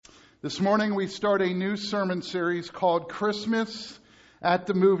This morning we start a new sermon series called Christmas at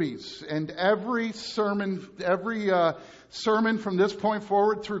the Movies. And every sermon from this point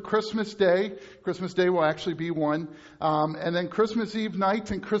forward through Christmas Day will actually be one, and then Christmas Eve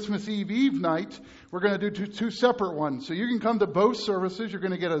night and Christmas Eve night, we're going to do two separate ones. So you can come to both services. You're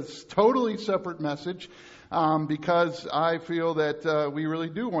going to get a totally separate message. Because I feel that we really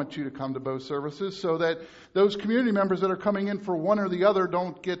do want you to come to both services so that those community members that are coming in for one or the other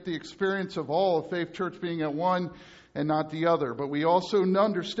don't get the experience of all of Faith Church being at one and not the other. But we also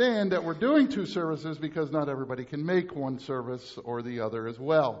understand that we're doing two services because not everybody can make one service or the other as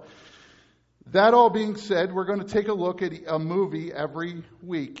well. That all being said, we're going to take a look at a movie every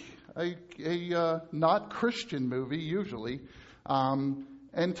week, a not Christian movie usually,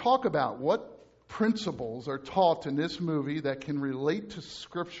 and talk about what principles are taught in this movie that can relate to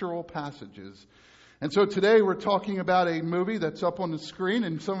scriptural passages. And so today we're talking about a movie that's up on the screen,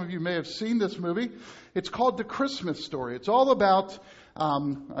 and some of you may have seen this movie. It's called The Christmas Story. It's all about, I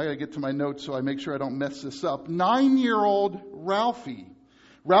gotta get to my notes so I make sure I don't mess this up, 9-year-old Ralphie.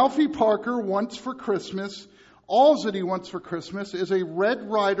 Ralphie Parker wants for Christmas, all that he wants for Christmas is a Red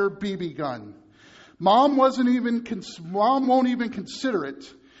Ryder BB gun. Mom won't even consider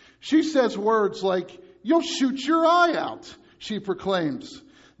it. She says words like, "You'll shoot your eye out," she proclaims.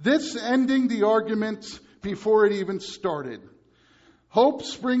 This ending the argument before it even started. Hope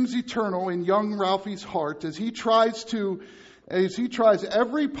springs eternal in young Ralphie's heart as he tries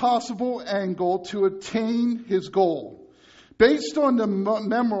every possible angle to attain his goal. Based on the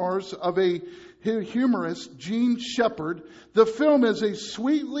memoirs of a humorist, Gene Shepard, the film is a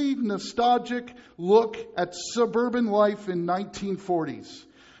sweetly nostalgic look at suburban life in 1940s.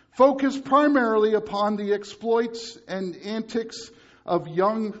 Focused primarily upon the exploits and antics of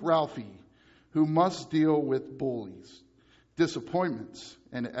young Ralphie, who must deal with bullies, disappointments,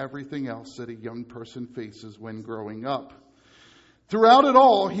 and everything else that a young person faces when growing up. Throughout it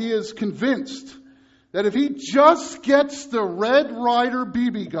all, he is convinced that if he just gets the Red Ryder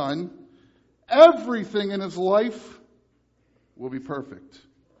BB gun, everything in his life will be perfect.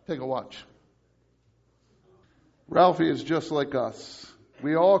 Take a watch. Ralphie is just like us.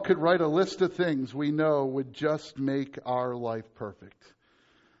 We all could write a list of things we know would just make our life perfect.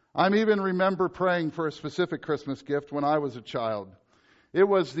 I even remember praying for a specific Christmas gift when I was a child. It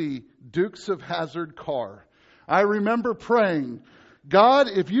was the Dukes of Hazzard car. I remember praying, "God,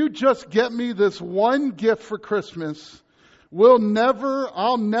 if you just get me this one gift for Christmas, I'll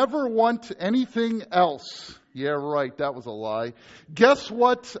never want anything else." Yeah, right, that was a lie. Guess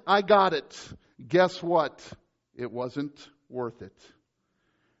what? I got it. Guess what? It wasn't worth it.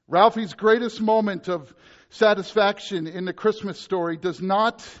 Ralphie's greatest moment of satisfaction in the Christmas story does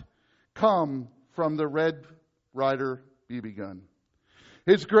not come from the Red Ryder BB gun.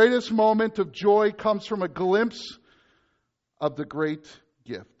 His greatest moment of joy comes from a glimpse of the great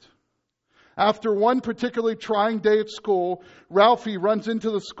gift. After one particularly trying day at school, Ralphie runs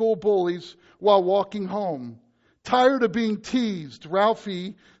into the school bullies while walking home. Tired of being teased,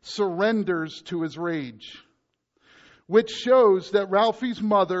 Ralphie surrenders to his rage. Which shows that Ralphie's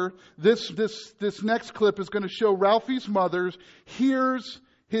mother, this next clip is going to show Ralphie's mother hears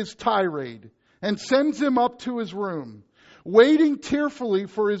his tirade and sends him up to his room, waiting tearfully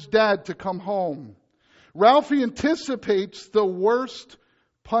for his dad to come home. Ralphie anticipates the worst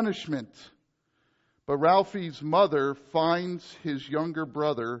punishment, but Ralphie's mother finds his younger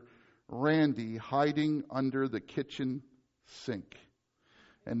brother, Randy, hiding under the kitchen sink.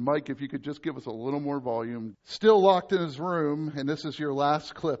 And Mike, if you could just give us a little more volume. Still locked in his room, and this is your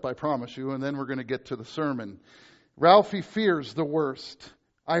last clip, I promise you, and then we're going to get to the sermon. Ralphie fears the worst.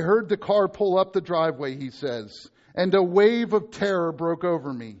 "I heard the car pull up the driveway," he says, "and a wave of terror broke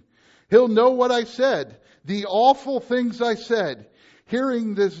over me. He'll know what I said, the awful things I said."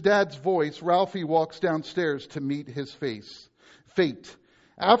 Hearing this dad's voice, Ralphie walks downstairs to meet his fate.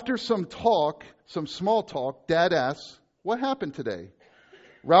 After some small talk, Dad asks, "What happened today?"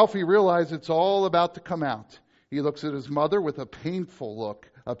 Ralphie realizes it's all about to come out. He looks at his mother with a painful look,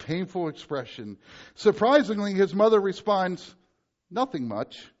 a painful expression. Surprisingly, his mother responds, "Nothing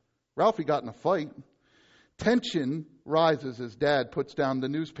much. Ralphie got in a fight." Tension rises as Dad puts down the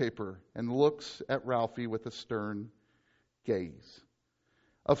newspaper and looks at Ralphie with a stern gaze.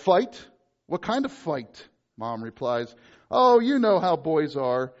 "A fight? What kind of fight?" Mom replies. "Oh, you know how boys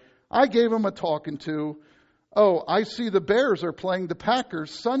are. I gave him a talking to. Oh, I see the Bears are playing the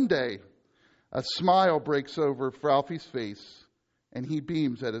Packers Sunday." A smile breaks over Ralphie's face, and he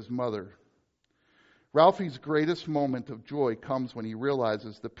beams at his mother. Ralphie's greatest moment of joy comes when he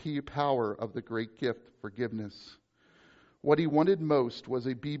realizes the power of the great gift, forgiveness. what he wanted most was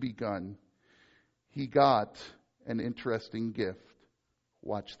a BB gun. He got an interesting gift.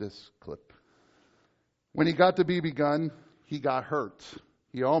 Watch this clip. When he got the BB gun, he got hurt.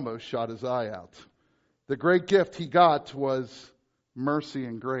 He almost shot his eye out. The great gift he got was mercy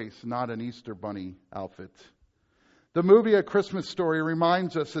and grace, not an Easter bunny outfit. The movie A Christmas Story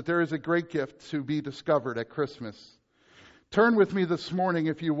reminds us that there is a great gift to be discovered at Christmas. Turn with me this morning,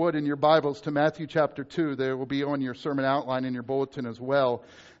 if you would, in your Bibles to Matthew chapter 2. There will be on your sermon outline in your bulletin as well.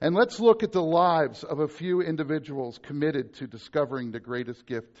 And let's look at the lives of a few individuals committed to discovering the greatest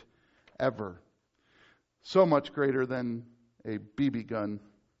gift ever. So much greater than a BB gun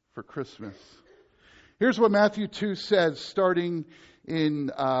for Christmas. Here's what Matthew 2 says, starting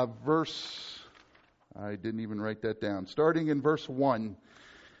in verse... I didn't even write that down. Starting in verse 1.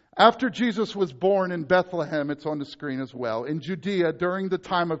 After Jesus was born in Bethlehem, it's on the screen as well, in Judea during the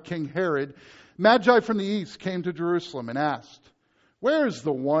time of King Herod, Magi from the east came to Jerusalem and asked, "Where is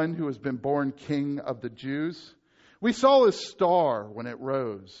the one who has been born King of the Jews? We saw his star when it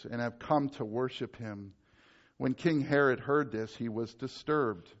rose and have come to worship him." When King Herod heard this, he was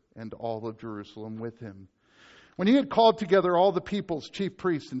disturbed, and all of Jerusalem with him. When he had called together all the people's chief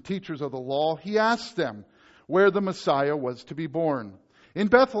priests and teachers of the law, he asked them where the Messiah was to be born. "In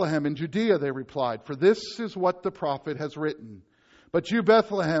Bethlehem in Judea," they replied, "for this is what the prophet has written. But you,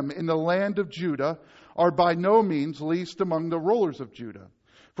 Bethlehem, in the land of Judah, are by no means least among the rulers of Judah.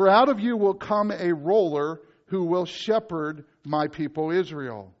 For out of you will come a ruler who will shepherd my people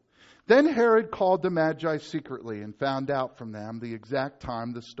Israel." Then Herod called the Magi secretly and found out from them the exact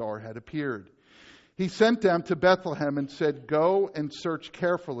time the star had appeared. He sent them to Bethlehem and said, "Go and search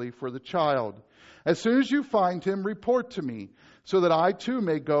carefully for the child. As soon as you find him, report to me, so that I too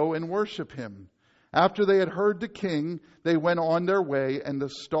may go and worship him." After they had heard the king, they went on their way, and the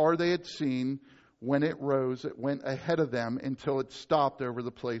star they had seen, when it rose, it went ahead of them until it stopped over the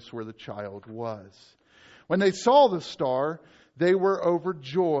place where the child was. When they saw the star, they were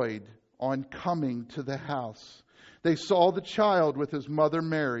overjoyed on coming to the house. They saw the child with his mother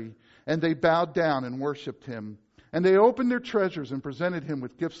Mary, and they bowed down and worshipped him. And they opened their treasures and presented him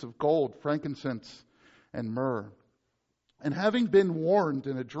with gifts of gold, frankincense, and myrrh. And having been warned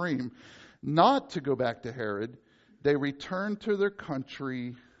in a dream not to go back to Herod, they returned to their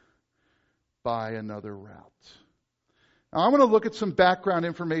country by another route. Now, I want to look at some background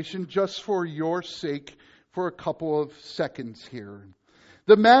information just for your sake for a couple of seconds here.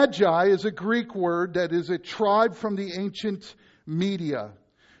 The Magi is a Greek word that is a tribe from the ancient Media,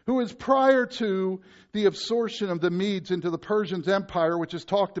 who is prior to the absorption of the Medes into the Persian Empire, which is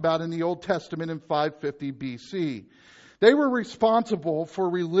talked about in the Old Testament in 550 BC. They were responsible for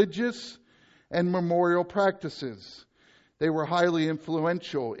religious and memorial practices. They were highly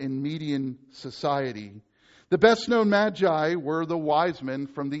influential in Median society. The best known Magi were the wise men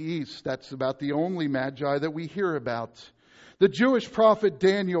from the east. That's about the only Magi that we hear about. The Jewish prophet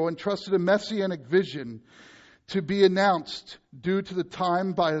Daniel entrusted a messianic vision to be announced due to the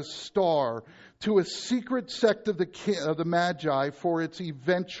time by a star to a secret sect of the Magi for its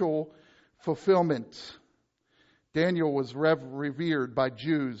eventual fulfillment. Daniel was revered by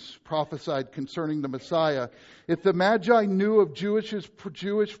Jews, prophesied concerning the Messiah. If the Magi knew of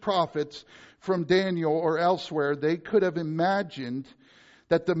Jewish prophets from Daniel or elsewhere, they could have imagined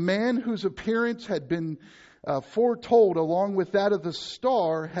that the man whose appearance had been foretold along with that of the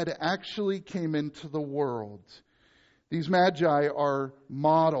star had actually came into the world. These Magi are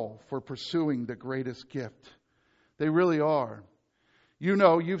model for pursuing the greatest gift. They really are. You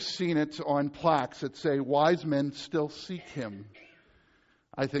know, you've seen it on plaques that say, "Wise men still seek him."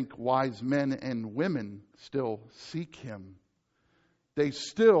 I think wise men and women still seek him. They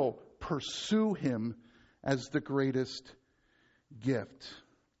still pursue him as the greatest gift.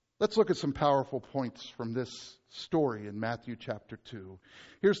 Let's look at some powerful points from this story in Matthew chapter 2.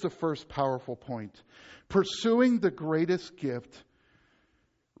 Here's the first powerful point. Pursuing the greatest gift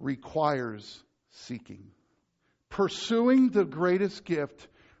requires seeking. Pursuing the greatest gift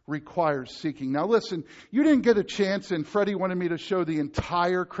requires seeking. Now listen, you didn't get a chance, and Freddie wanted me to show the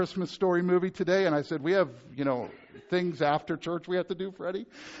entire Christmas Story movie today, and I said, we have, things after church we have to do, Freddie.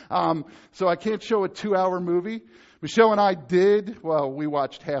 So I can't show a 2-hour movie. Michelle and I we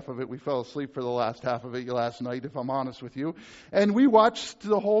watched half of it. We fell asleep for the last half of it last night, if I'm honest with you. And we watched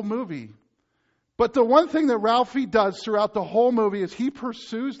the whole movie. But the one thing that Ralphie does throughout the whole movie is he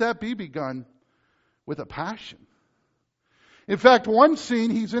pursues that BB gun with a passion. In fact, one scene,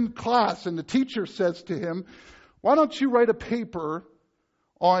 he's in class and the teacher says to him, "Why don't you write a paper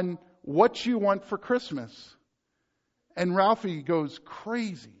on what you want for Christmas?" And Ralphie goes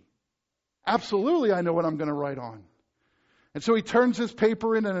crazy. "Absolutely, I know what I'm going to write on." And so he turns his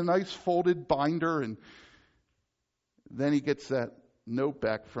paper in a nice folded binder, and then he gets that note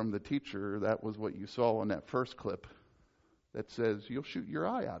back from the teacher. That was what you saw in that first clip that says, you'll shoot your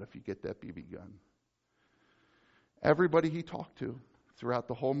eye out if you get that BB gun. Everybody he talked to throughout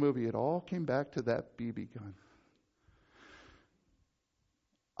the whole movie, it all came back to that BB gun.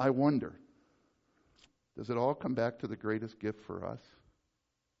 I wonder, does it all come back to the greatest gift for us?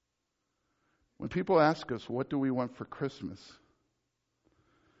 When people ask us, what do we want for Christmas?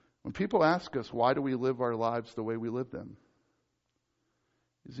 When people ask us, why do we live our lives the way we live them?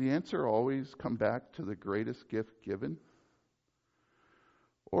 Is the answer always come back to the greatest gift given?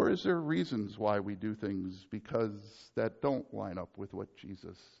 Or is there reasons why we do things because that don't line up with what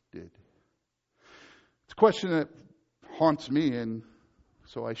Jesus did? It's a question that haunts me, and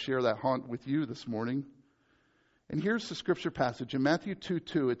so I share that haunt with you this morning. And here's the scripture passage. In Matthew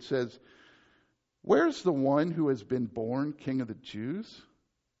 2:2, it says, "Where's the one who has been born King of the Jews?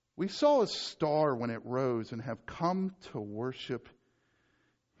 We saw a star when it rose and have come to worship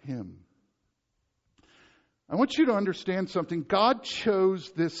him." I want you to understand something. God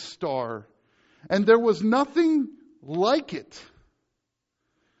chose this star, and there was nothing like it.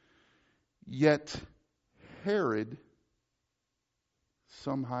 Yet Herod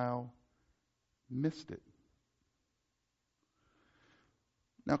somehow missed it.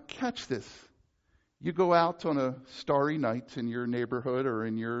 Now catch this. You go out on a starry night in your neighborhood or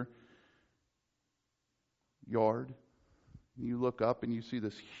in your yard. You look up and you see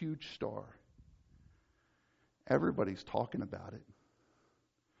this huge star. Everybody's talking about it.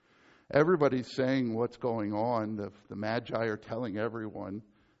 Everybody's saying what's going on. The Magi are telling everyone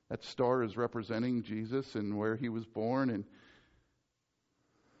that star is representing Jesus and where he was born. And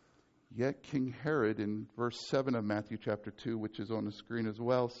yet King Herod, in verse 7 of Matthew chapter 2, which is on the screen as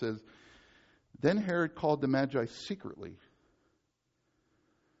well, says, "Then Herod called the Magi secretly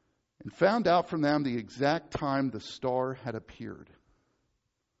and found out from them the exact time the star had appeared."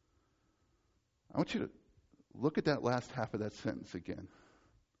 I want you to look at that last half of that sentence again.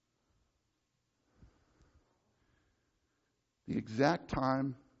 The exact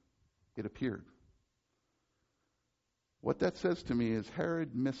time it appeared. What that says to me is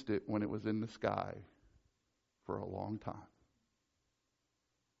Herod missed it when it was in the sky for a long time.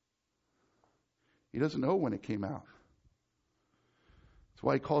 He doesn't know when it came out. That's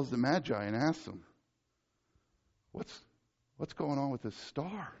why he calls the Magi and asks them, what's going on with this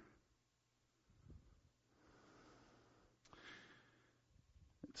star?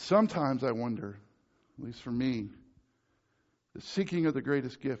 Sometimes I wonder, at least for me, the seeking of the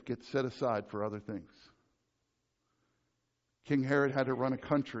greatest gift gets set aside for other things. King Herod had to run a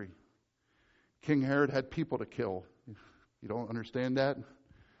country. King Herod had people to kill. If you don't understand that,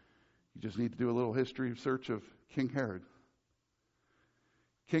 you just need to do a little history research of King Herod.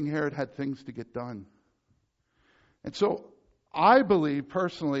 King Herod had things to get done. And so I believe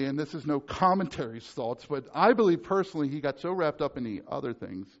personally, and this is no commentary's thoughts, but I believe personally he got so wrapped up in the other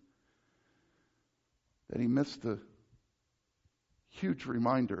things that he missed the huge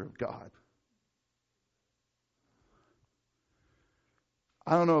reminder of God.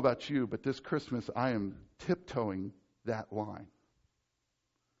 I don't know about you, but this Christmas I am tiptoeing that line.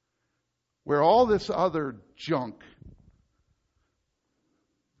 Where all this other junk,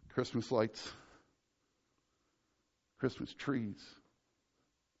 Christmas lights, Christmas trees,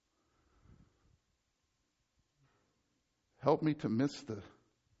 help me to miss the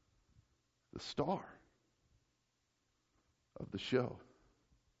star of the show.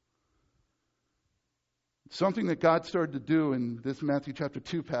 Something that God started to do in this Matthew chapter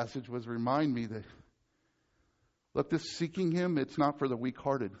 2 passage was remind me that, look, this seeking him, it's not for the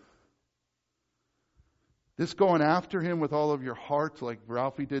weak-hearted. This going after him with all of your heart, like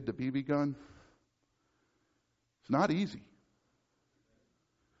Ralphie did the BB gun, it's not easy.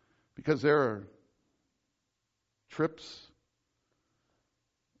 Because there are trips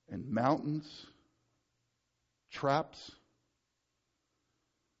and mountains, traps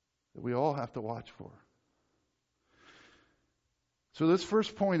that we all have to watch for. So this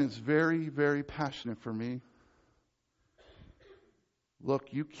first point is very, very passionate for me.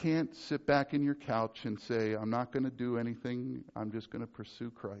 Look, you can't sit back in your couch and say, I'm not going to do anything. I'm just going to pursue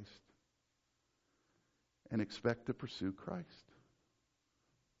Christ. And expect to pursue Christ.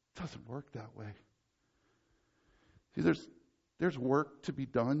 It doesn't work that way. See, there's work to be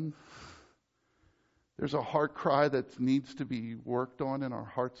done. There's a heart cry that needs to be worked on in our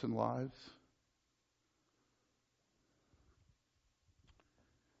hearts and lives.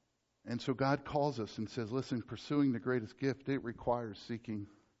 And so God calls us and says, listen, pursuing the greatest gift, it requires seeking.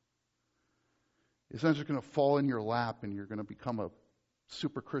 It's not just going to fall in your lap and you're going to become a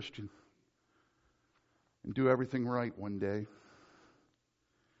super Christian and do everything right one day. You've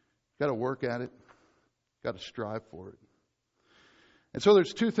got to work at it. You've got to strive for it. And so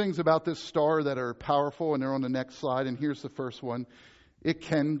there's two things about this star that are powerful, and they're on the next slide. And here's the first one. It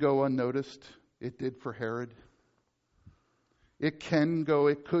can go unnoticed. It did for Herod. It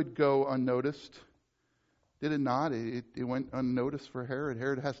could go unnoticed. Did it not? It went unnoticed for Herod.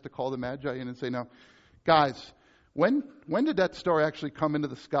 Herod has to call the Magi in and say, now, guys, when did that star actually come into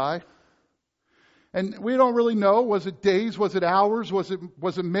the sky? And we don't really know. Was it days? Was it hours? Was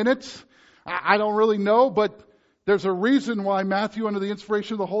it minutes? I don't really know, but there's a reason why Matthew, under the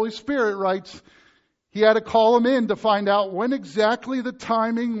inspiration of the Holy Spirit, writes he had to call him in to find out when exactly the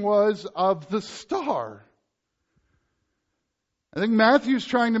timing was of the star. I think Matthew's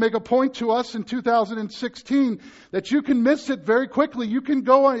trying to make a point to us in 2016 that you can miss it very quickly. He can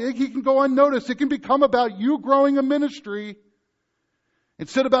go unnoticed. It can become about you growing a ministry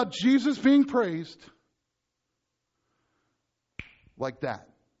instead about Jesus being praised. Like that.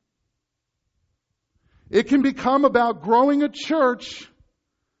 It can become about growing a church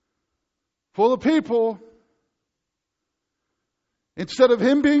full of people instead of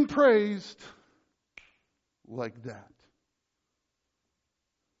Him being praised like that.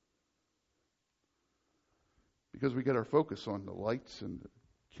 Because we get our focus on the lights and the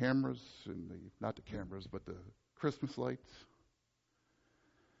cameras and not the cameras, but the Christmas lights.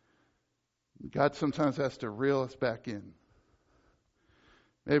 God sometimes has to reel us back in.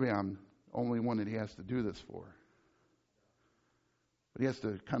 Maybe I'm the only one that He has to do this for. But He has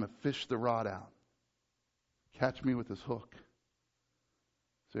to kind of fish the rod out. Catch me with His hook.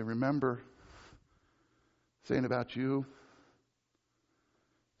 Say, remember, this ain't about you.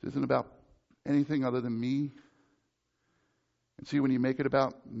 This isn't about anything other than me. And see, when you make it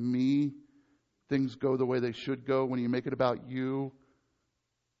about me, things go the way they should go. When you make it about you,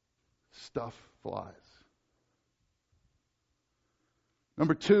 stuff flies.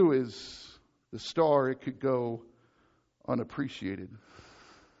 Number two is the star. It could go unappreciated.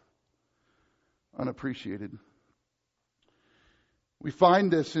 Unappreciated. We find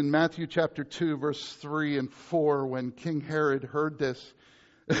this in Matthew chapter 2, verse 3 and 4, when King Herod heard this.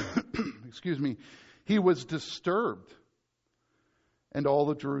 He was disturbed, and all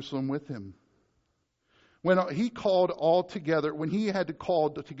of Jerusalem with him. When he had to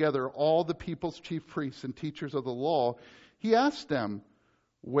call together all the people's chief priests and teachers of the law, he asked them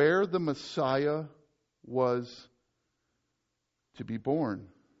where the Messiah was to be born.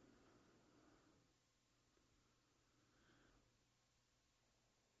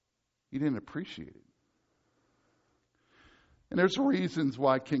 He didn't appreciate it. And there's reasons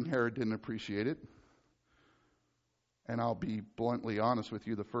why King Herod didn't appreciate it. And I'll be bluntly honest with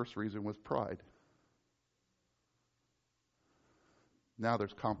you, the first reason was pride. Now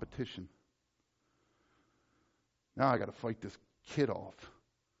there's competition. Now I got to fight this kid off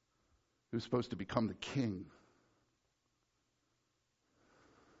who's supposed to become the king.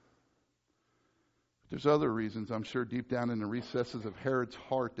 There's other reasons, I'm sure, deep down in the recesses of Herod's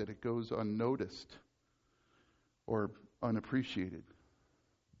heart that it goes unnoticed or unappreciated.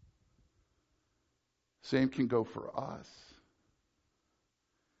 Same can go for us.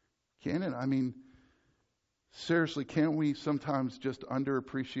 Can it? I mean, seriously, can't we sometimes just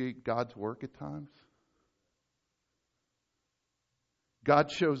underappreciate God's work at times?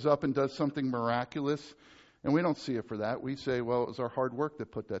 God shows up and does something miraculous, and we don't see it for that. We say, well, it was our hard work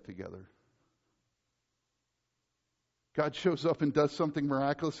that put that together. God shows up and does something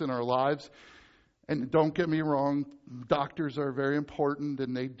miraculous in our lives. And don't get me wrong, doctors are very important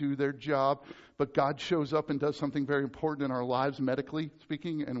and they do their job. But God shows up and does something very important in our lives, medically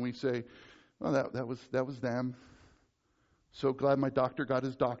speaking. And we say, well, that was them. So glad my doctor got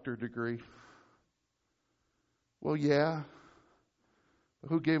his doctor degree. Well, yeah.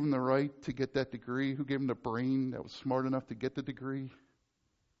 Who gave him the right to get that degree? Who gave him the brain that was smart enough to get the degree?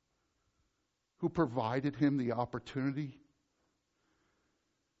 Who provided him the opportunity?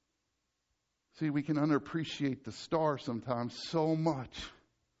 See, we can underappreciate the star sometimes so much.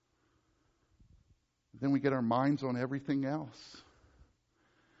 Then we get our minds on everything else.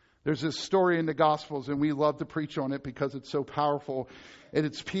 There's this story in the Gospels, and we love to preach on it because it's so powerful. And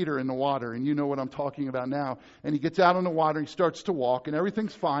it's Peter in the water, and you know what I'm talking about now. And he gets out on the water, he starts to walk, and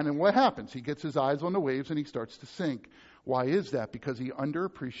everything's fine. And what happens? He gets his eyes on the waves, and he starts to sink. Why is that? Because he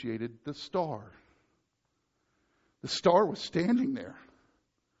underappreciated the star. The star was standing there.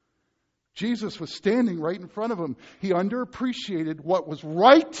 Jesus was standing right in front of him. He underappreciated what was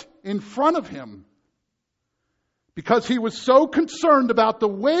right in front of him. Because he was so concerned about the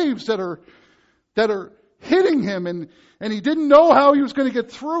waves that are that are hitting him, and he didn't know how he was going to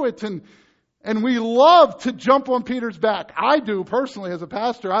get through it. And we love to jump on Peter's back. I do personally as a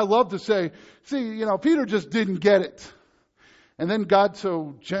pastor. I love to say, see, Peter just didn't get it. And then God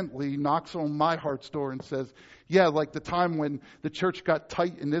so gently knocks on my heart's door and says, yeah, like the time when the church got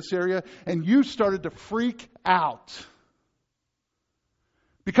tight in this area and you started to freak out.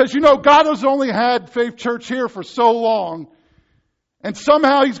 Because God has only had Faith Church here for so long. And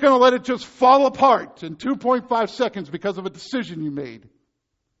somehow He's going to let it just fall apart in 2.5 seconds because of a decision you made.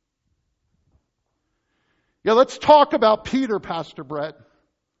 Yeah, let's talk about Peter, Pastor Brett.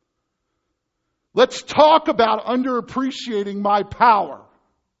 Let's talk about underappreciating my power,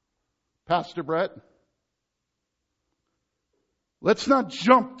 Pastor Brett. Let's not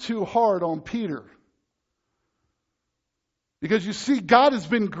jump too hard on Peter. Because you see, God has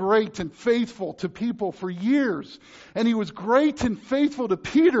been great and faithful to people for years. And He was great and faithful to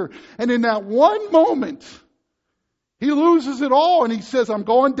Peter. And in that one moment, he loses it all and he says, I'm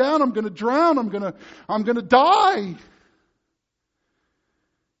going down, I'm going to drown, I'm going to die.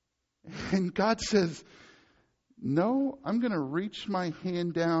 And God says, no, I'm going to reach my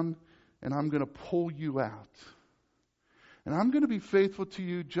hand down and I'm going to pull you out. And I'm going to be faithful to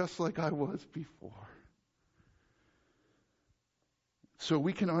you just like I was before. So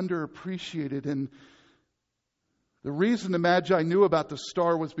we can underappreciate it. And the reason the Magi knew about the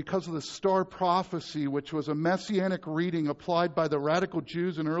star was because of the star prophecy, which was a messianic reading applied by the radical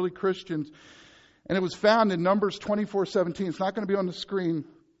Jews and early Christians. And it was found in Numbers 24:17. It's not going to be on the screen,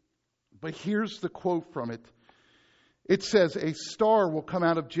 but here's the quote from it. It says, a star will come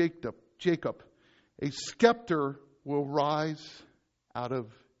out of Jacob. A scepter will rise out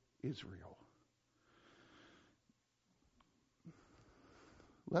of Israel.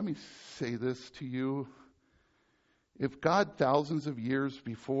 Let me say this to you. If God, thousands of years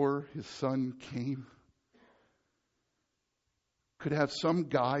before His Son came, could have some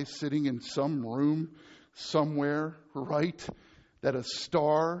guy sitting in some room somewhere write that a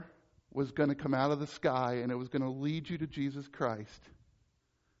star was going to come out of the sky and it was going to lead you to Jesus Christ,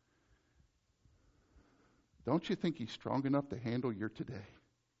 don't you think He's strong enough to handle your today?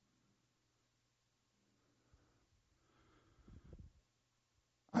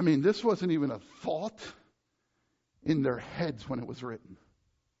 I mean, this wasn't even a thought in their heads when it was written.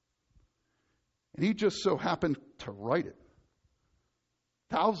 And He just so happened to write it.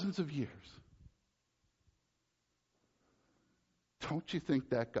 Thousands of years. Don't you think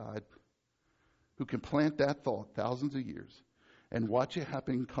that God, who can plant that thought thousands of years and watch it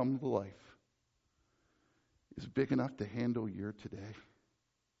happen come to life, is big enough to handle your today?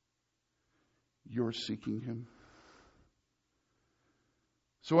 You're seeking Him.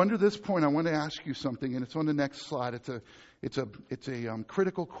 So under this point, I want to ask you something, and it's on the next slide. It's a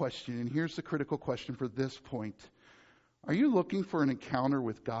critical question, and here's the critical question for this point. Are you looking for an encounter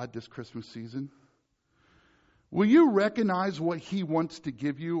with God this Christmas season? Will you recognize what He wants to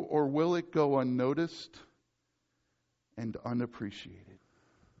give you, or will it go unnoticed and unappreciated?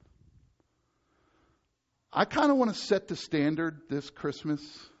 I kind of want to set the standard this Christmas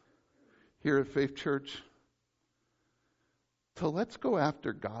here at Faith Church. So let's go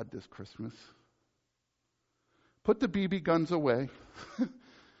after God this Christmas. Put the BB guns away.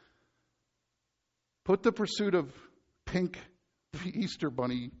 Put the pursuit of pink Easter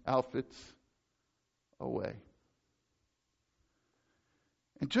bunny outfits away.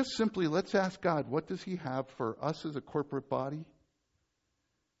 And just simply let's ask God, what does He have for us as a corporate body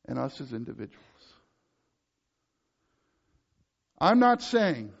and us as individuals? I'm not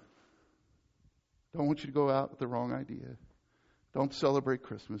saying, don't want you to go out with the wrong idea. Don't celebrate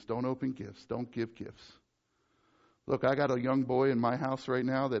Christmas. Don't open gifts. Don't give gifts. Look, I got a young boy in my house right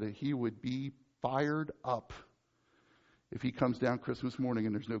now that he would be fired up if he comes down Christmas morning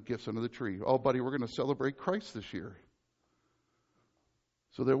and there's no gifts under the tree. Oh, buddy, we're going to celebrate Christ this year.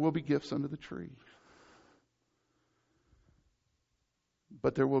 So there will be gifts under the tree.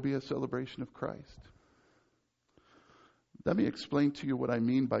 But there will be a celebration of Christ. Let me explain to you what I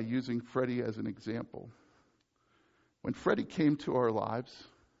mean by using Freddie as an example. When Freddie came to our lives,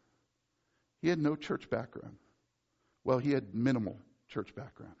 he had no church background. Well, he had minimal church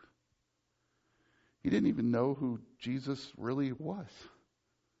background. He didn't even know who Jesus really was.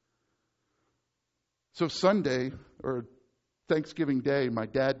 So Sunday, or Thanksgiving Day, my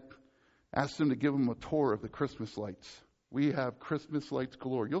dad asked him to give him a tour of the Christmas lights. We have Christmas lights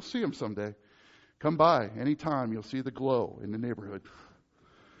galore. You'll see them someday. Come by anytime. You'll see the glow in the neighborhood.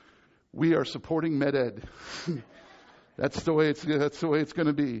 We are supporting MedEd. That's the way it's going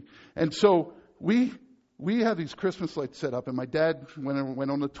to be. And so we have these Christmas lights set up, and my dad went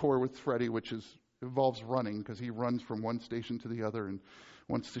on the tour with Freddie, which is involves running because he runs from one station to the other and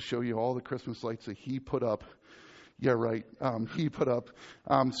wants to show you all the Christmas lights that he put up. Yeah, right. He put up.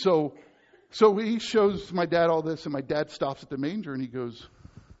 So he shows my dad all this, and my dad stops at the manger and he goes,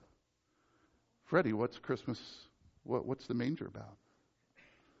 Freddie, what's Christmas? What's the manger about?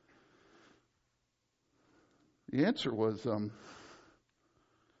 The answer was,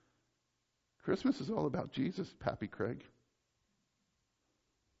 Christmas is all about Jesus, Pappy Craig.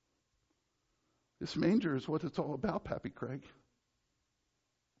 This manger is what it's all about, Pappy Craig.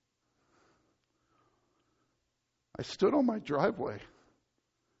 I stood on my driveway,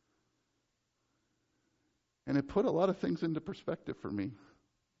 and it put a lot of things into perspective for me.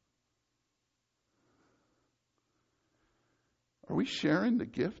 Are we sharing the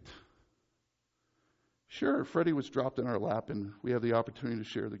gift? Sure, Freddie was dropped in our lap, and we have the opportunity to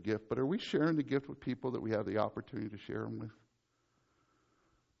share the gift, but are we sharing the gift with people that we have the opportunity to share them with?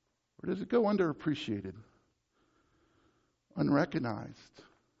 Or does it go underappreciated, unrecognized?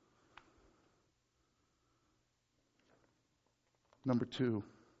 Number 2,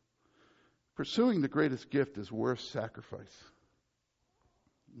 pursuing the greatest gift is worth sacrifice.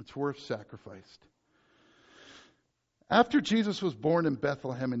 It's worth sacrifice. After Jesus was born in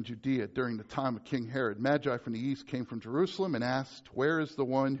Bethlehem in Judea during the time of King Herod, Magi from the east came from Jerusalem and asked, "Where is the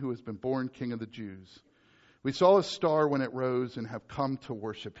one who has been born King of the Jews? We saw his star when it rose and have come to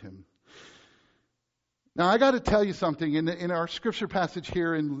worship him." Now, I got to tell you something. In our scripture passage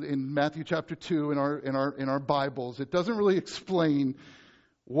here in Matthew chapter 2 in our Bibles, it doesn't really explain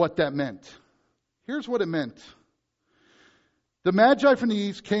what that meant. Here's what it meant. The Magi from the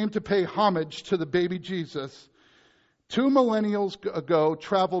east came to pay homage to the baby Jesus. 2 millennials ago,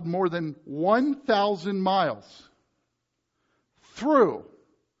 traveled more than 1,000 miles through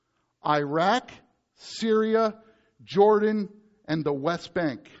Iraq, Syria, Jordan, and the West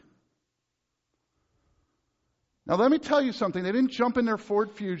Bank. Now let me tell you something. They didn't jump in their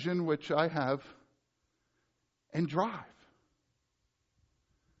Ford Fusion, which I have, and drive.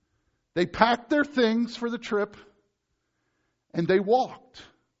 They packed their things for the trip, and they walked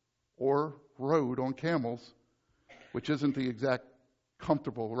or rode on camels, which isn't the exact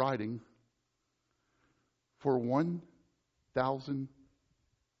comfortable riding, for 1,000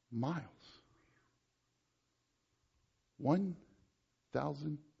 miles.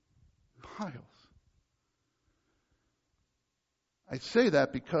 1,000 miles. I say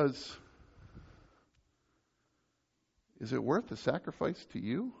that because, is it worth the sacrifice to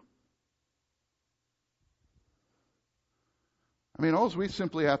you? I mean, all we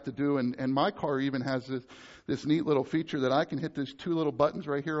simply have to do, and my car even has this neat little feature that I can hit these 2 little buttons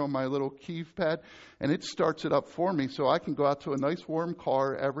right here on my little key pad, and it starts it up for me so I can go out to a nice warm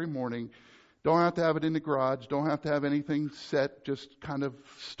car every morning. Don't have to have it in the garage. Don't have to have anything set. Just kind of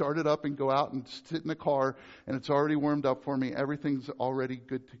start it up and go out and sit in the car, and it's already warmed up for me. Everything's already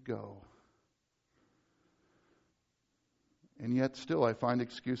good to go. And yet still I find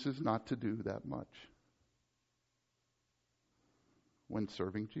excuses not to do that much when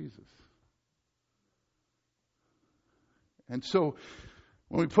serving Jesus. And so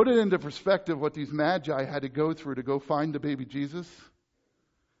when we put it into perspective what these Magi had to go through to go find the baby Jesus,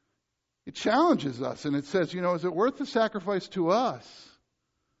 it challenges us, and it says, is it worth the sacrifice to us?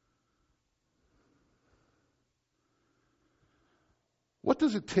 What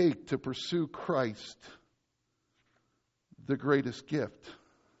does it take to pursue Christ, the greatest gift?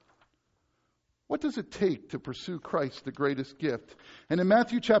 What does it take to pursue Christ, the greatest gift? And in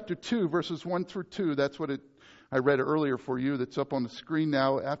Matthew chapter 2, verses 1 through 2, that's what I read earlier for you, that's up on the screen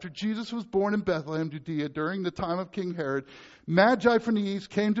now. After Jesus was born in Bethlehem, Judea, during the time of King Herod, Magi from the east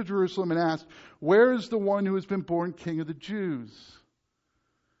came to Jerusalem and asked, "Where is the one who has been born King of the Jews?"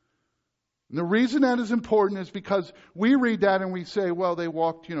 And the reason that is important is because we read that and we say, well, they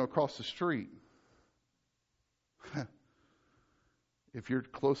walked, across the street. If your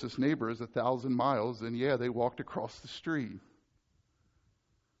closest neighbor is 1,000 miles, then yeah, they walked across the street.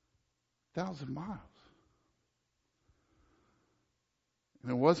 1,000 miles.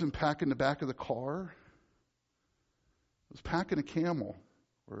 And it wasn't packing the back of the car. It was packing a camel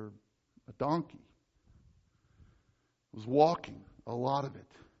or a donkey. It was walking, a lot of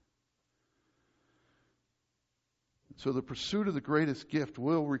it. So the pursuit of the greatest gift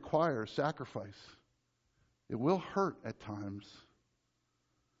will require sacrifice. It will hurt at times.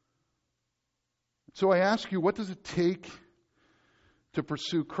 So I ask you, what does it take to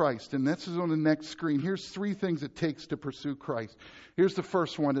pursue Christ? And this is on the next screen. Here's 3 things it takes to pursue Christ. Here's the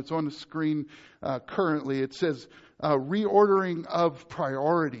first one. It's on the screen currently. It says reordering of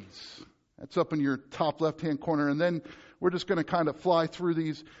priorities. That's up in your top left-hand corner. And then we're just going to kind of fly through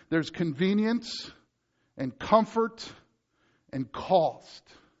these. There's convenience and comfort and cost.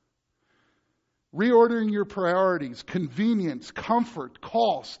 Reordering your priorities, convenience, comfort,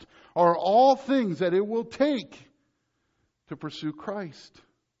 cost are all things that it will take to pursue Christ.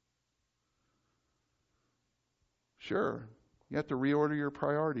 Sure, you have to reorder your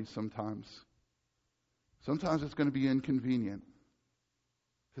priorities sometimes. Sometimes it's going to be inconvenient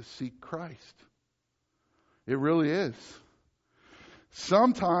to seek Christ. It really is.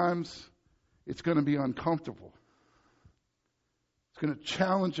 Sometimes it's going to be uncomfortable. It's going to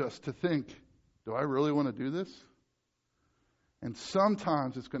challenge us to think, do I really want to do this? And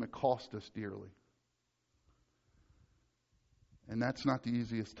sometimes it's going to cost us dearly. And that's not the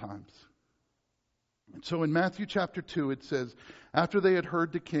easiest times. And so in Matthew chapter 2, it says, after they had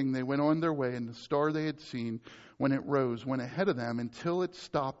heard the king, they went on their way, and the star they had seen, when it rose, went ahead of them until it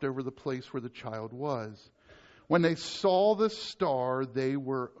stopped over the place where the child was. When they saw the star, they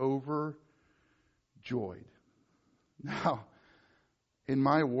were overjoyed. Now, in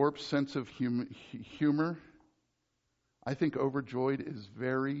my warped sense of humor, I think overjoyed is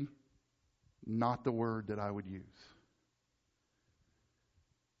very not the word that I would use.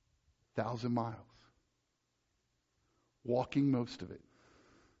 1,000 miles. Walking most of it.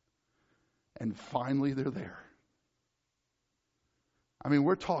 And finally they're there. I mean,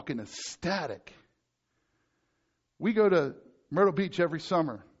 we're talking ecstatic. We go to Myrtle Beach every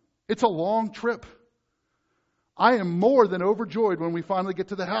summer. It's a long trip. I am more than overjoyed when we finally get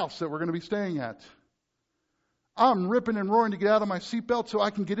to the house that we're going to be staying at. I'm ripping and roaring to get out of my seatbelt so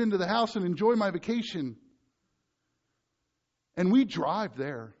I can get into the house and enjoy my vacation. And we drive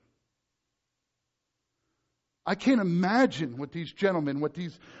there. I can't imagine what these gentlemen, what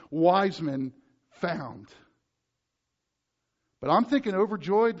these wise men found. But I'm thinking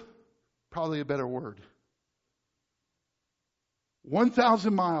overjoyed, probably a better word.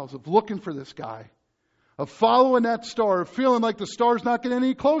 1,000 miles of looking for this guy, of following that star, of feeling like the star's not getting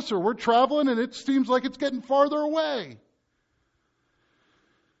any closer. We're traveling and it seems like it's getting farther away.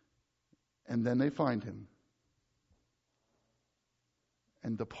 And then they find him.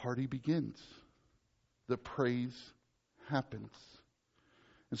 And the party begins. The praise happens.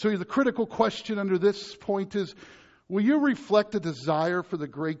 And so the critical question under this point is, will you reflect a desire for the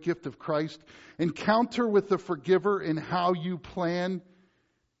great gift of Christ? Encounter with the forgiver in how you plan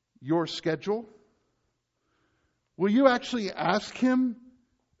your schedule? Will you actually ask him,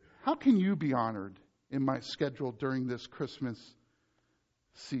 how can you be honored in my schedule during this Christmas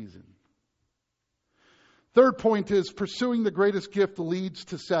season? Third point is, pursuing the greatest gift leads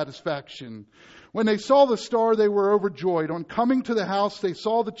to satisfaction. When they saw the star, they were overjoyed. On coming to the house, they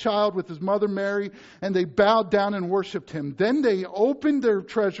saw the child with his mother Mary, and they bowed down and worshipped him. Then they opened their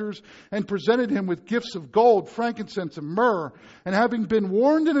treasures and presented him with gifts of gold, frankincense, and myrrh. And having been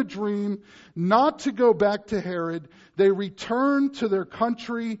warned in a dream not to go back to Herod, they returned to their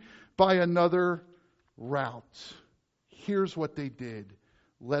country by another route. Here's what they did.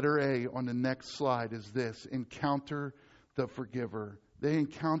 Letter A on the next slide is this: encounter the forgiver. They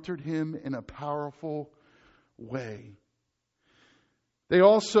encountered him in a powerful way. They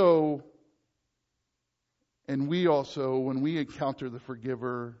also, and we also, when we encounter the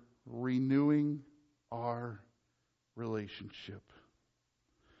forgiver, renewing our relationship.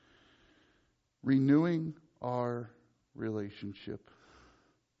 Renewing our relationship.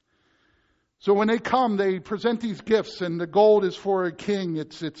 So when they come, they present these gifts, and the gold is for a king.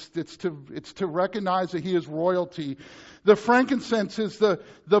 It's to recognize that he is royalty. The frankincense is the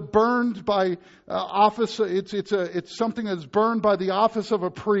burned by office. It's something that's burned by the office of a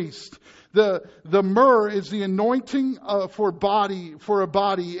priest. The myrrh is the anointing for a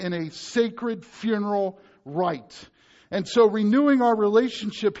body in a sacred funeral rite. And so renewing our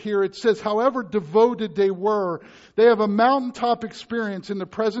relationship here, it says, however devoted they were, they have a mountaintop experience in the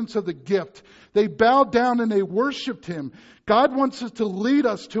presence of the gift. They bowed down and they worshiped him. God wants us to lead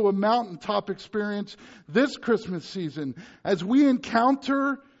us to a mountaintop experience this Christmas season as we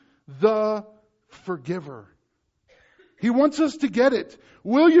encounter the forgiver. He wants us to get it.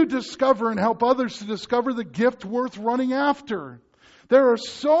 Will you discover and help others to discover the gift worth running after? There are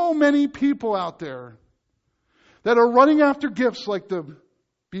so many people out there that are running after gifts like the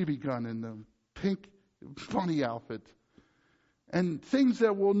BB gun and the pink bunny outfit, and things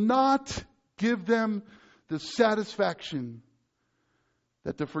that will not give them the satisfaction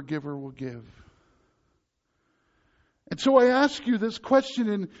that the forgiver will give. And so I ask you this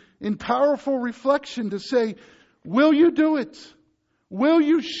question in powerful reflection to say, will you do it? Will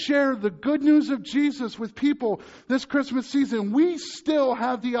you share the good news of Jesus with people this Christmas season? We still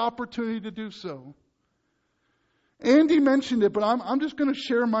have the opportunity to do so. Andy mentioned it, but I'm just going to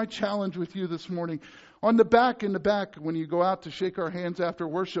share my challenge with you this morning. In the back, when you go out to shake our hands after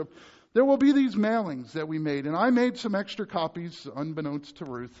worship, there will be these mailings that we made. And I made some extra copies, unbeknownst to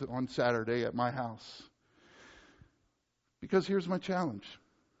Ruth, on Saturday at my house. Because here's my challenge.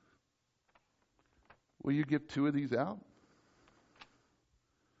 Will you give 2 of these out?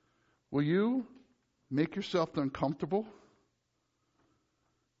 Will you make yourself uncomfortable?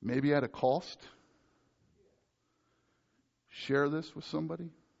 Maybe at a cost? Share this with somebody?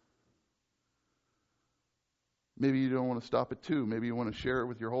 Maybe you don't want to stop at 2. Maybe you want to share it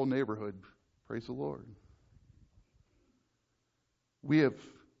with your whole neighborhood. Praise the Lord. We have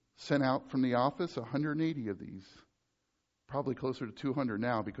sent out from the office 180 of these. Probably closer to 200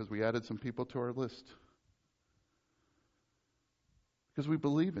 now because we added some people to our list. Because we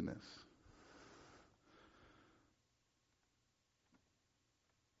believe in this.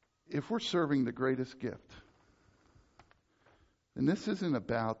 If we're serving the greatest gift, then this isn't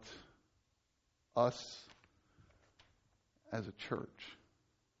about us as a church.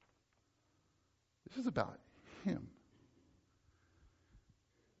 This is about Him.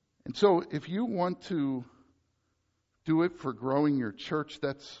 And so if you want to do it for growing your church,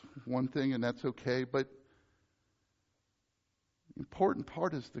 that's one thing, and that's okay. But the important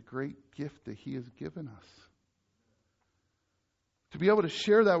part is the great gift that He has given us. To be able to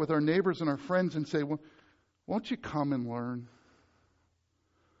share that with our neighbors and our friends and say, well, won't you come and learn?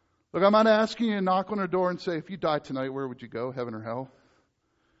 Look, I'm not asking you to knock on our door and say, if you die tonight, where would you go, heaven or hell?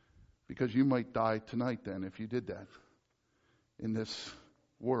 Because you might die tonight then if you did that in this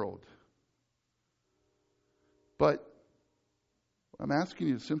world. But what I'm asking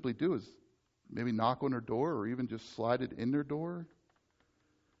you to simply do is maybe knock on their door or even just slide it in their door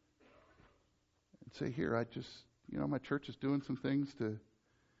and say, here, my church is doing some things to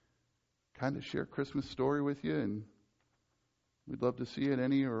kind of share Christmas story with you, and we'd love to see you at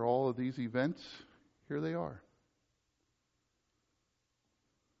any or all of these events. Here they are.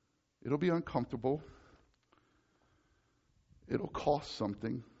 It'll be uncomfortable. It'll cost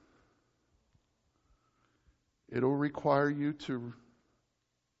something. It'll require you to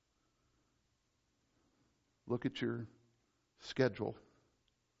look at your schedule.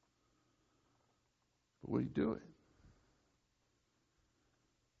 But will you do it?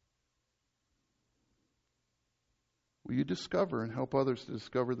 Will you discover and help others to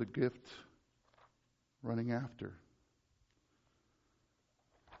discover the gift running after?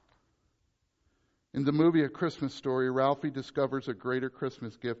 In the movie A Christmas Story, Ralphie discovers a greater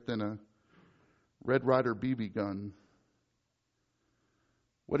Christmas gift than a Red Ryder BB gun.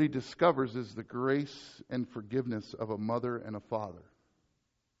 What he discovers is the grace and forgiveness of a mother and a father.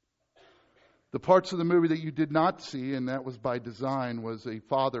 The parts of the movie that you did not see, and that was by design, was a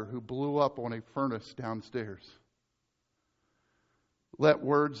father who blew up on a furnace downstairs. Let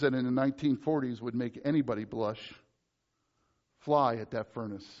words that in the 1940s would make anybody blush fly at that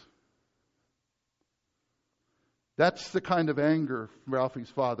furnace. That's the kind of anger Ralphie's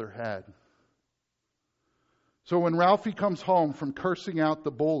father had. So when Ralphie comes home from cursing out the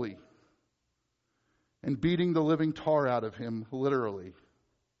bully and beating the living tar out of him, literally,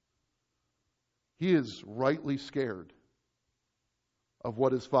 he is rightly scared of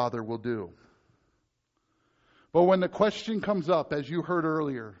what his father will do. But when the question comes up, as you heard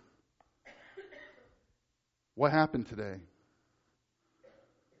earlier, what happened today?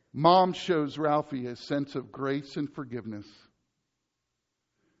 Mom shows Ralphie a sense of grace and forgiveness.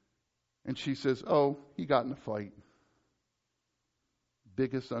 And she says, oh, he got in a fight.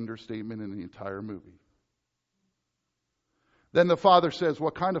 Biggest understatement in the entire movie. Then the father says,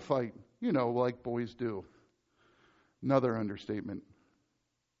 what kind of fight? You know, like boys do. Another understatement.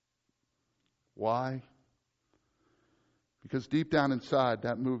 Why? Because deep down inside,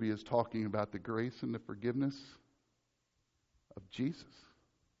 that movie is talking about the grace and the forgiveness of Jesus.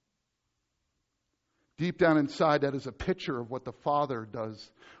 Deep down inside, that is a picture of what the Father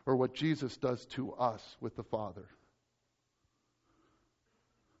does, or what Jesus does to us with the Father.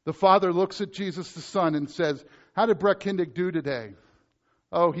 The Father looks at Jesus the Son and says, how did Brett Kindig do today?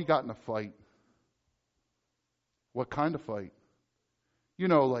 Oh, he got in a fight. What kind of fight? You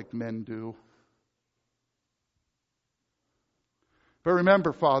know, like men do. But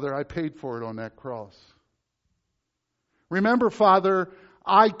remember, Father, I paid for it on that cross. Remember, Father,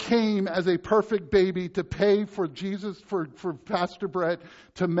 I came as a perfect baby to pay for Jesus, for Pastor Brett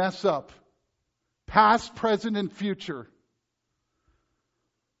to mess up. Past, present, and future.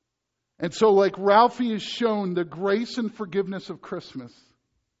 And so like Ralphie is shown the grace and forgiveness of Christmas,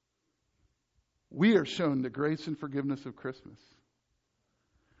 we are shown the grace and forgiveness of Christmas.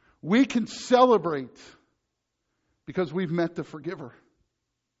 We can celebrate because we've met the forgiver.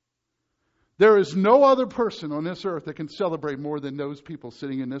 There is no other person on this earth that can celebrate more than those people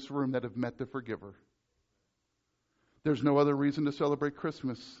sitting in this room that have met the forgiver. There's no other reason to celebrate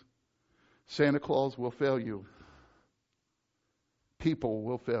Christmas. Santa Claus will fail you. People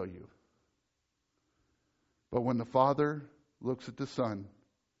will fail you. But when the Father looks at the Son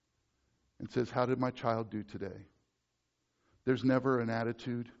and says, how did my child do today? There's never an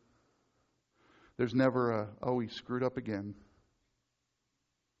attitude. There's never he screwed up again.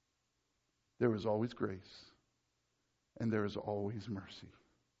 There is always grace. And there is always mercy.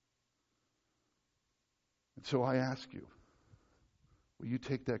 And so I ask you, will you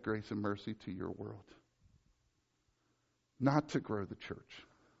take that grace and mercy to your world? Not to grow the church,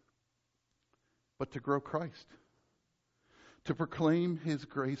 but to grow Christ. To proclaim His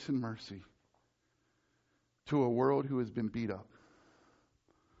grace and mercy to a world who has been beat up.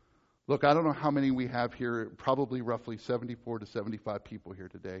 Look, I don't know how many we have here, probably roughly 74 to 75 people here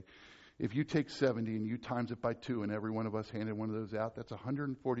today. If you take 70 and you times it by 2 and every one of us handed one of those out, that's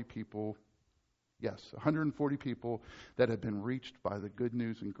 140 people. Yes, 140 people that have been reached by the good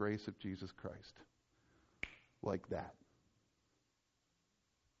news and grace of Jesus Christ. Like that.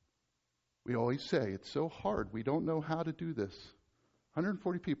 We always say, it's so hard. We don't know how to do this.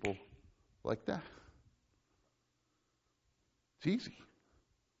 140 people like that. It's easy.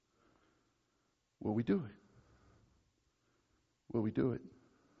 Will we do it? Will we do it?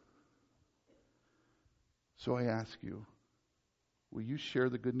 So I ask you, will you share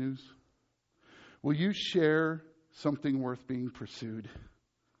the good news? Will you share something worth being pursued?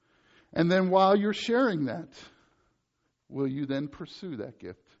 And then while you're sharing that, will you then pursue that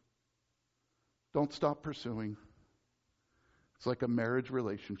gift? Don't stop pursuing. It's like a marriage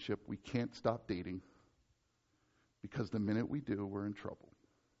relationship. We can't stop dating. Because the minute we do, we're in trouble.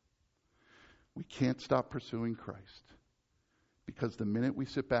 We can't stop pursuing Christ. Because the minute we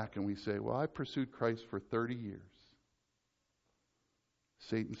sit back and we say, well, I pursued Christ for 30 years.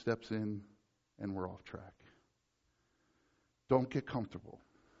 Satan steps in and we're off track. Don't get comfortable.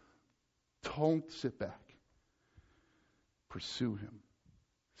 Don't sit back. Pursue Him.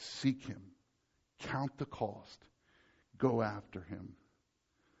 Seek Him. Count the cost. Go after Him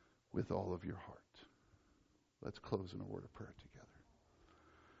with all of your heart. Let's close in a word of prayer together.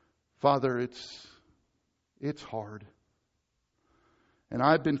 Father, it's hard. And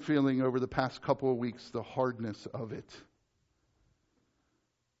I've been feeling over the past couple of weeks the hardness of it.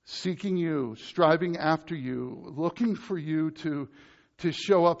 Seeking You, striving after You, looking for You to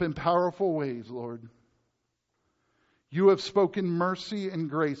show up in powerful ways, Lord. You have spoken mercy and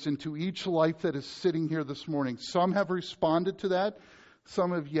grace into each life that is sitting here this morning. Some have responded to that.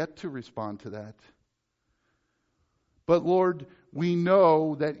 Some have yet to respond to that. But Lord, we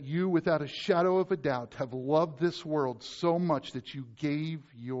know that You, without a shadow of a doubt, have loved this world so much that You gave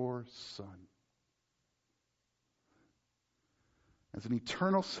Your Son as an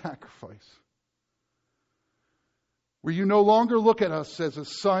eternal sacrifice. Where You no longer look at us as a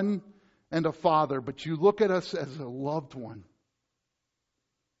son and a father, but You look at us as a loved one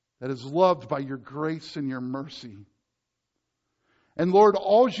that is loved by Your grace and Your mercy. And Lord,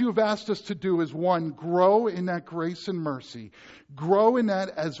 all You have asked us to do is, one, grow in that grace and mercy. Grow in that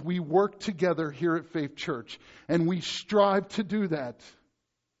as we work together here at Faith Church. And we strive to do that.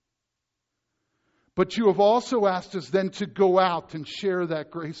 But You have also asked us then to go out and share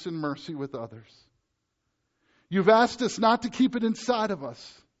that grace and mercy with others. You've asked us not to keep it inside of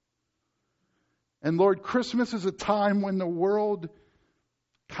us. And Lord, Christmas is a time when the world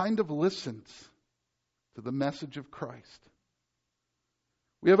kind of listens to the message of Christ.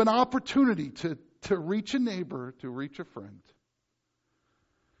 We have an opportunity to reach a neighbor, to reach a friend.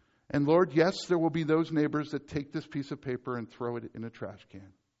 And Lord, yes, there will be those neighbors that take this piece of paper and throw it in a trash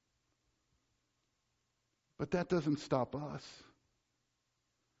can. But that doesn't stop us.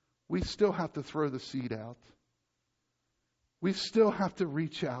 We still have to throw the seed out. We still have to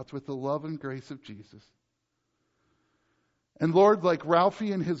reach out with the love and grace of Jesus. And Lord, like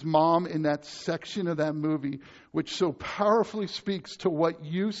Ralphie and his mom in that section of that movie, which so powerfully speaks to what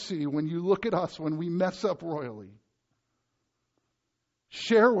You see when you look at us when we mess up royally.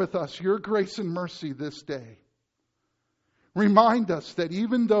 Share with us Your grace and mercy this day. Remind us that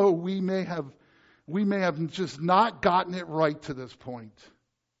even though we may have just not gotten it right to this point,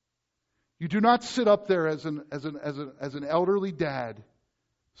 You do not sit up there as an elderly dad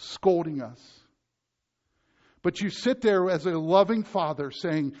scolding us. But You sit there as a loving father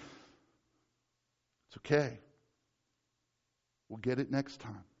saying, it's okay. We'll get it next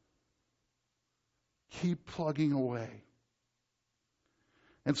time. Keep plugging away.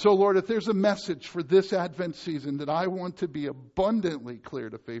 And so, Lord, if there's a message for this Advent season that I want to be abundantly clear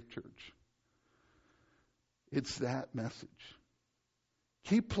to Faith Church, it's that message.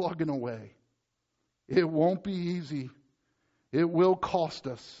 Keep plugging away. It won't be easy. It will cost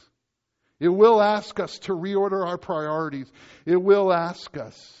us. It will ask us to reorder our priorities. It will ask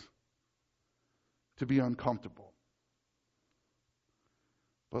us to be uncomfortable.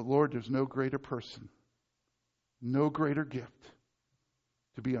 But Lord, there's no greater person, no greater gift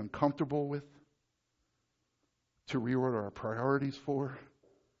to be uncomfortable with, to reorder our priorities for,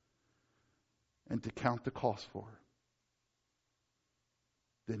 and to count the cost for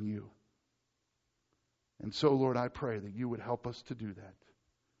than you. And so, Lord, I pray that you would help us to do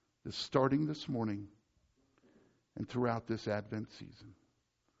that, starting this morning and throughout this Advent season.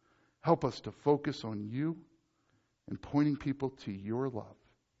 Help us to focus on you and pointing people to your love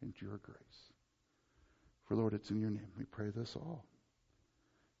and your grace. For, Lord, it's in your name we pray this all.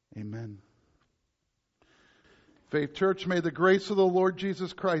 Amen. Faith Church, may the grace of the Lord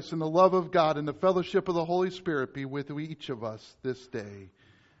Jesus Christ and the love of God and the fellowship of the Holy Spirit be with each of us this day.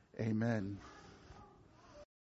 Amen.